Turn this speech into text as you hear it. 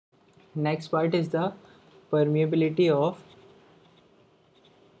Next part is the permeability of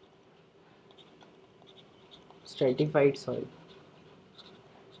stratified soil.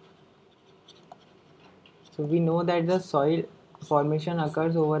 So we know that the soil formation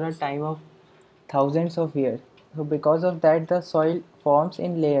occurs over a time of thousands of years. So because of that, the soil forms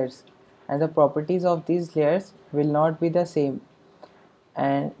in layers, and the properties of these layers will not be the same,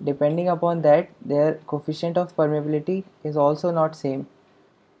 and depending upon that their coefficient of permeability is also not same.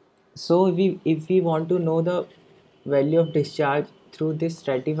 So if we want to know the value of discharge through this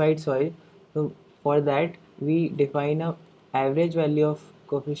stratified soil, so for that we define a average value of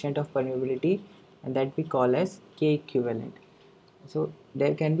coefficient of permeability, and that we call as K equivalent. So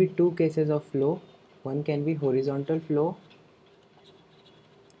there can be two cases of flow. One can be horizontal flow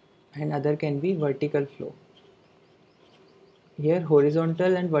and other can be vertical flow. Here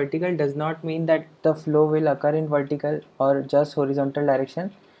horizontal and vertical does not mean that the flow will occur in vertical or just horizontal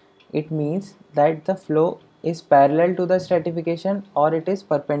direction. It means that the flow is parallel to the stratification or it is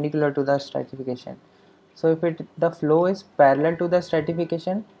perpendicular to the stratification. So if the flow is parallel to the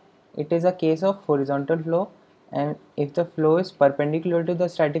stratification, it is a case of horizontal flow, and if the flow is perpendicular to the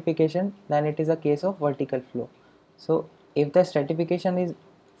stratification, then it is a case of vertical flow. So if the stratification is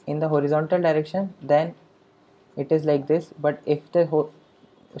in the horizontal direction, then it is like this, but if the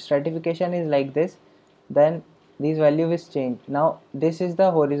stratification is like this, then these value is changed. Now this is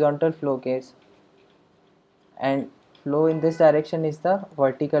the horizontal flow case, and flow in this direction is the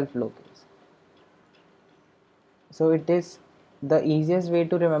vertical flow case. So it is the easiest way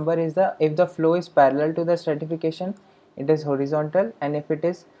to remember is the if the flow is parallel to the stratification, it is horizontal, and if it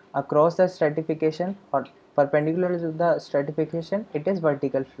is across the stratification or perpendicular to the stratification, it is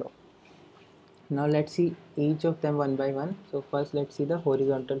vertical flow. Now let's see each of them one by one. So first let's see the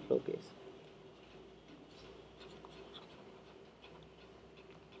horizontal flow case.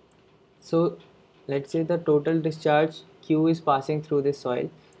 So let's say the total discharge Q is passing through this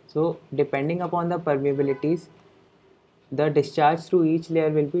soil. So depending upon the permeabilities, the discharge through each layer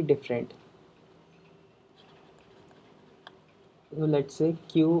will be different. So let's say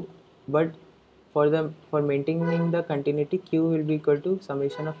Q, but for maintaining the continuity, Q will be equal to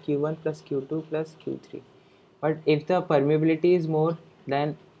summation of Q1 plus Q2 plus Q3. But if the permeability is more,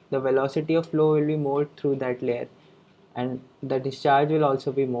 then the velocity of flow will be more through that layer, and the discharge will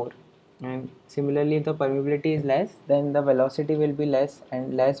also be more. And similarly, if the permeability is less, then the velocity will be less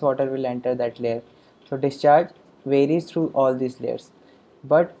and less water will enter that layer. So discharge varies through all these layers.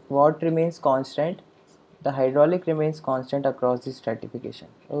 But what remains constant? The hydraulic remains constant across the stratification.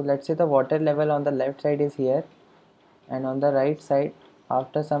 So let's say the water level on the left side is here, and on the right side,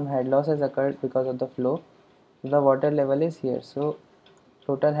 after some head loss has occurred because of the flow, the water level is here. So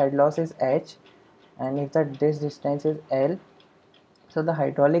total head loss is H, and if this distance is L, so the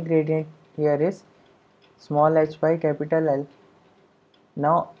hydraulic gradient here is small h by capital L.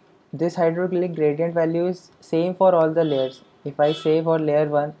 Now this hydraulic gradient value is same for all the layers. If I say for layer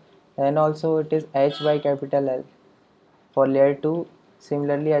 1, then also it is h by capital L. For layer 2,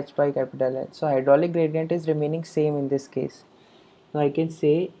 similarly h by capital L. So hydraulic gradient is remaining same in this case. So I can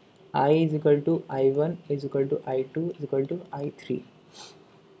say I is equal to I1 is equal to I2 is equal to I3.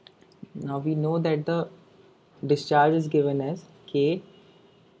 Now we know that the discharge is given as K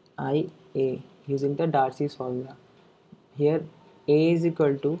I A using the Darcy's formula. Here A is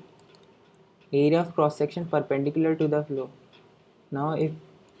equal to area of cross section perpendicular to the flow. Now if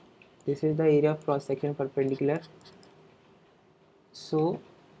this is the area of cross section perpendicular, so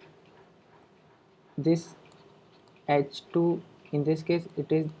this H2, in this case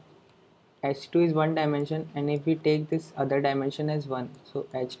it is H2 is one dimension, and if we take this other dimension as 1, so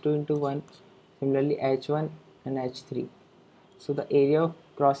H2 into 1, similarly H1 and H3. So the area of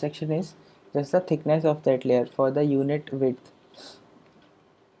cross section is just the thickness of that layer for the unit width.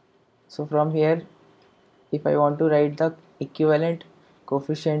 So from here, if I want to write the equivalent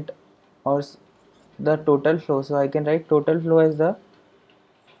coefficient or the total flow, so I can write total flow as the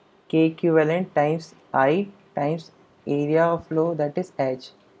K equivalent times I times area of flow, that is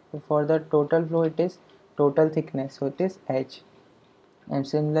H. So for the total flow it is total thickness, so it is H. And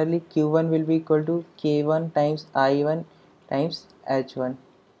similarly Q1 will be equal to K1 times I1 times H1.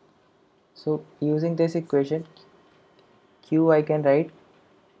 So using this equation, Q I can write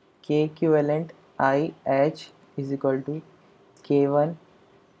K equivalent IH is equal to K1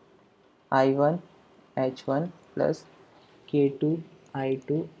 I1 H1 plus K2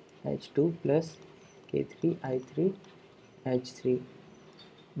 I2 H2 plus K3 I3 H3.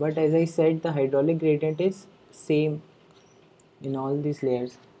 But as I said, the hydraulic gradient is same in all these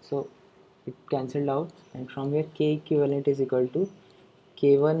layers, so it cancelled out, and from here K equivalent is equal to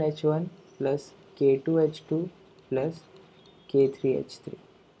K1H1 plus K2H2 plus K3H3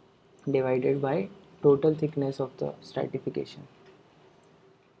 divided by total thickness of the stratification.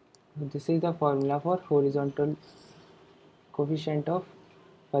 This is the formula for horizontal coefficient of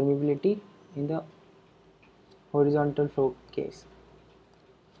permeability in the horizontal flow case,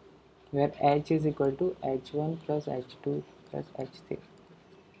 where H is equal to H1 plus H2 plus H3.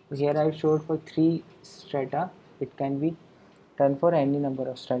 Here I showed for 3 strata. It can be done for any number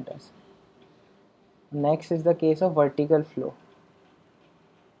of stratas. Next is the case of vertical flow.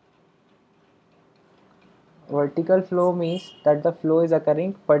 Vertical flow means that the flow is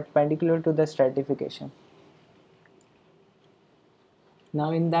occurring perpendicular to the stratification.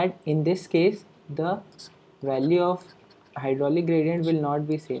 Now in this case, the value of hydraulic gradient will not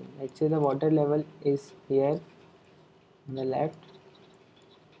be same. Let's say the water level is here on the left,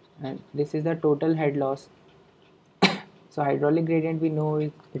 and this is the total head loss. So hydraulic gradient, we know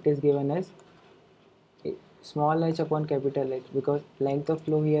it is given as small h upon capital H, because length of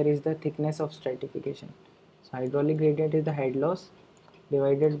flow here is the thickness of stratification. So hydraulic gradient is the head loss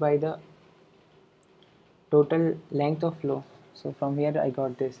divided by the total length of flow. So from here I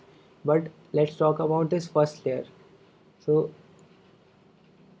got this. But let's talk about this first layer. So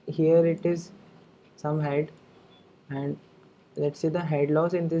here it is some head, and let's say the head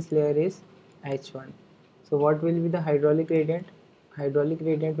loss in this layer is H1. So what will be the hydraulic gradient? Hydraulic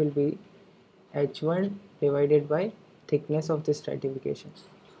gradient will be H1 divided by thickness of the stratification.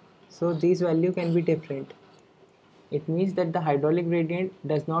 So these value can be different. It means that the hydraulic gradient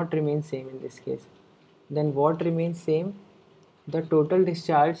does not remain same in this case. Then what remains same? The total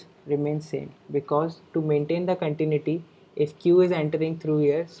discharge remains same, because to maintain the continuity, if Q is entering through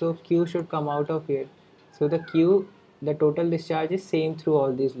here, so Q should come out of here. So the total discharge is same through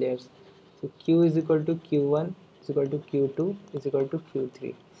all these layers. So Q is equal to Q1 is equal to Q2 is equal to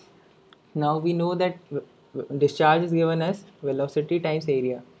Q3. Now we know that discharge is given as velocity times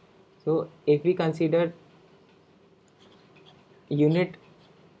area. So if we consider unit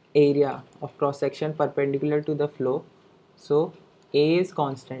area of cross section perpendicular to the flow, so A is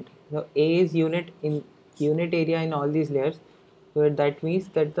constant. So A is unit area in all these layers. So that means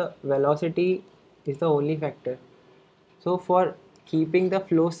that the velocity is the only factor. So for keeping the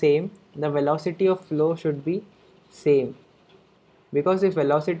flow same, the velocity of flow should be same, because if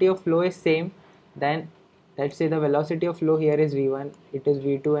velocity of flow is same, then let's say the velocity of flow here is v1, it is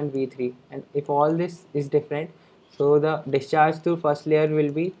v2 and v3, and if all this is different, so the discharge through first layer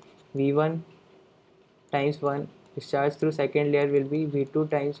will be v1 times 1, discharge through second layer will be v2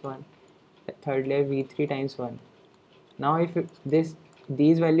 times 1, third layer v3 times 1. Now if these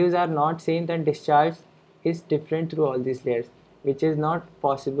values are not same, then discharge is different through all these layers, which is not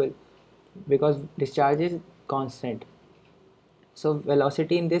possible because discharge is constant. So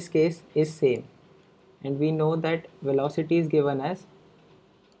velocity in this case is same, and we know that velocity is given as,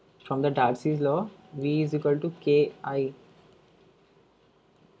 from the Darcy's law, v is equal to ki,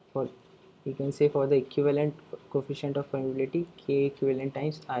 for you can say for the equivalent coefficient of permeability, k equivalent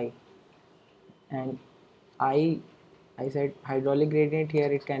times I. And I said hydraulic gradient,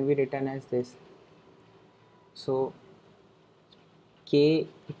 here it can be written as this. So k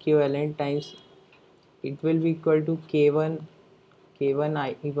equivalent times, it will be equal to k1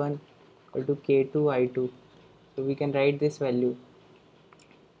 I1 equal to k2 I2. So we can write this value.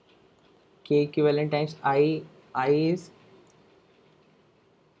 K equivalent times I is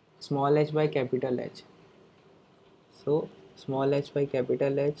small h by capital H. So small h by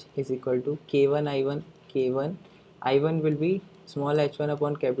capital H is equal to k1 I1. K1 I1 will be small h1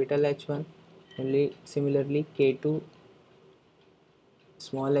 upon capital H1. Similarly k2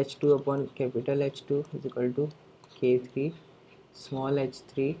 small h2 upon capital H2 is equal to k3 small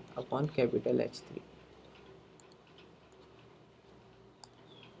h3 upon capital H3.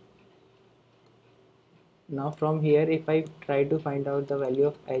 Now from here, if I try to find out the value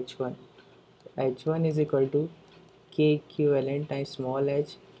of H1, H1 is equal to K equivalent times small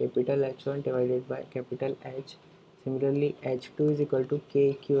h capital H1 divided by capital H. Similarly, H2 is equal to K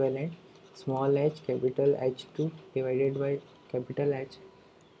equivalent small h capital H2 divided by capital H,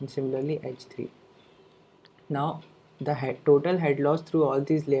 and similarly H3. Now the total head loss through all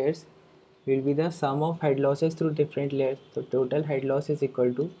these layers will be the sum of head losses through different layers. So total head loss is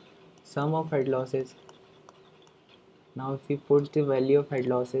equal to sum of head losses. Now if we put the value of head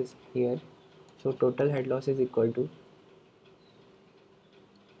losses here, so total head loss is equal to,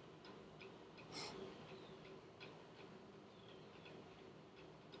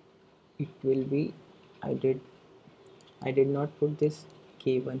 it will be, I did not put this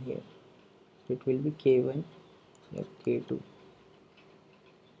k1 here, it will be k1 here, k2,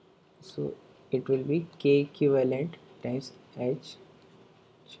 So it will be K equivalent times H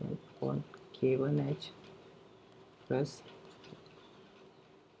upon K1H plus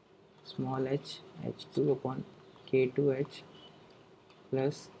small h H2 upon K2H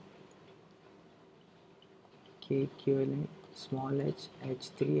plus K equivalent small h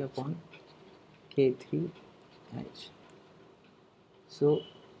H3 upon K3H. So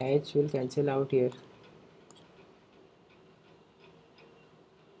H will cancel out here,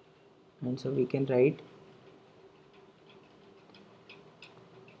 and so we can write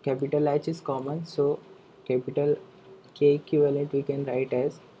capital H is common, so capital K equivalent we can write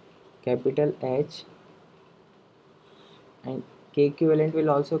as capital H, and K equivalent will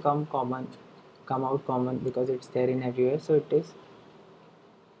also come out common because it's there in everywhere, so it is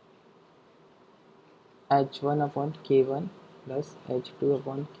H1 upon K1 plus H2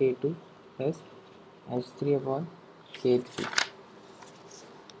 upon K2 plus H3 upon K3.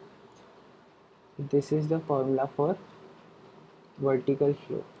 This is the formula for vertical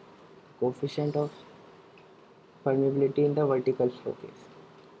flow, coefficient of permeability in the vertical flow case.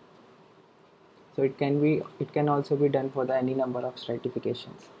 So it can also be done for the any number of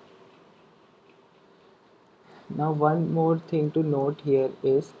stratifications. Now one more thing to note here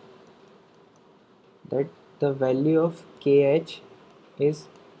is that the value of KH is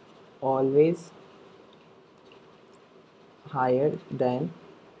always higher than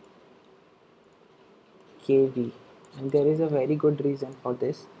KV, and there is a very good reason for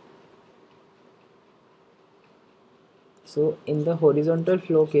this. So in the horizontal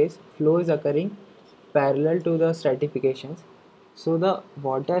flow case, flow is occurring parallel to the stratifications, so the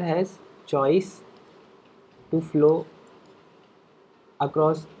water has choice to flow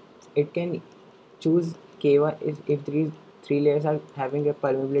across. It can choose K1 if these three layers are having a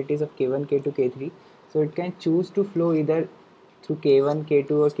permeabilities of K1, K2, K3, so it can choose to flow either through K1,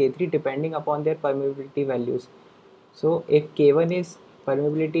 K2 or K3 depending upon their permeability values. So if K1 is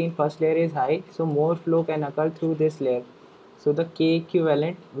permeability in first layer is high, so more flow can occur through this layer, so the K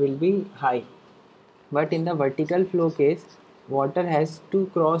equivalent will be high. But in the vertical flow case, water has to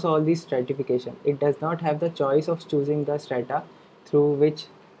cross all these stratification. It does not have the choice of choosing the strata through which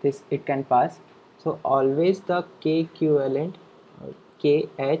it can pass. So always the K equivalent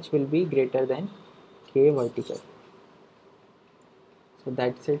KH will be greater than K vertical. So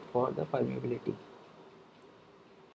that's it for the permeability.